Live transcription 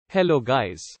Hello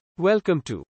guys. Welcome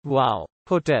to Wow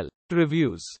Hotel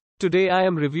Reviews. Today I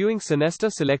am reviewing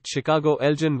Sonesta Select Chicago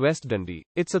Elgin West Dundee.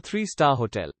 It's a 3-star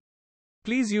hotel.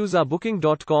 Please use our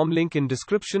booking.com link in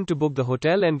description to book the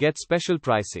hotel and get special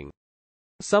pricing.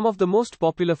 Some of the most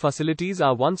popular facilities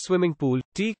are one swimming pool,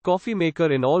 tea, coffee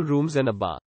maker in all rooms and a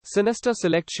bar. Sonesta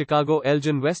Select Chicago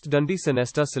Elgin West Dundee.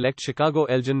 Sonesta Select Chicago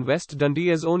Elgin West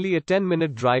Dundee is only a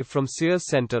 10-minute drive from Sears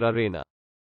Center Arena.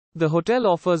 The hotel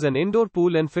offers an indoor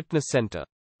pool and fitness center.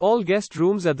 All guest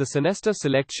rooms at the Sonesta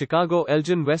Select Chicago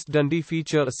Elgin West Dundee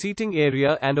feature a seating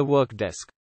area and a work desk.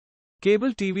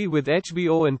 Cable TV with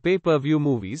HBO and pay-per-view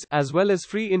movies, as well as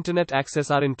free internet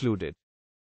access are included.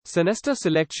 Sonesta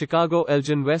Select Chicago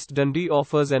Elgin West Dundee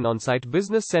offers an on-site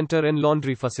business center and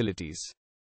laundry facilities.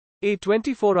 A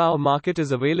 24-hour market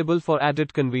is available for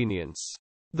added convenience.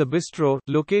 The Bistro,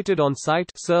 located on site,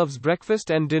 serves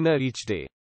breakfast and dinner each day.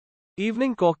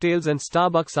 Evening cocktails and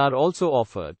Starbucks are also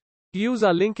offered. Use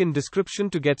our link in description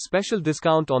to get special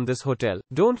discount on this hotel.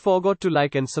 Don't forget to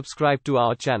like and subscribe to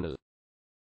our channel.